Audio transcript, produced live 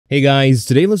Hey guys,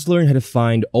 today let's learn how to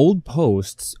find old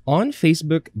posts on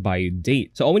Facebook by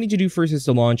date. So all we need to do first is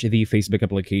to launch the Facebook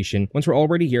application. Once we're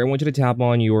already here, I want you to tap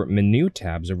on your menu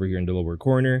tabs over here in the lower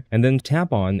corner and then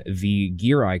tap on the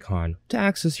gear icon to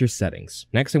access your settings.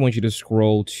 Next, I want you to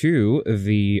scroll to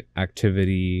the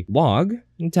activity log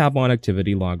and tap on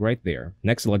activity log right there.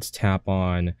 Next, let's tap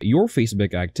on your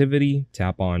Facebook activity,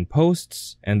 tap on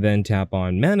posts, and then tap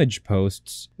on manage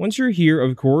posts. Once you're here,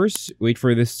 of course, wait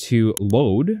for this to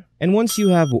load. And once you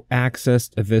have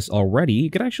accessed this already, you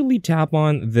can actually tap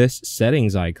on this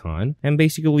settings icon and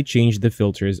basically change the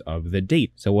filters of the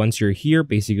date. So once you're here,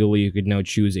 basically you could now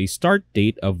choose a start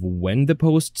date of when the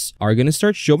posts are going to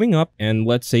start showing up. And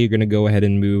let's say you're going to go ahead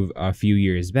and move a few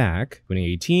years back,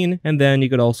 2018. And then you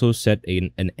could also set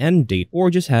an end date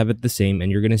or just have it the same.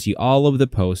 And you're going to see all of the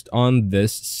posts on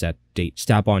this set date. Just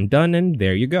tap on done and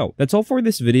there you go. That's all for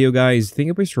this video, guys. Thank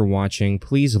you guys for watching.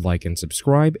 Please like and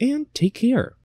subscribe and take care.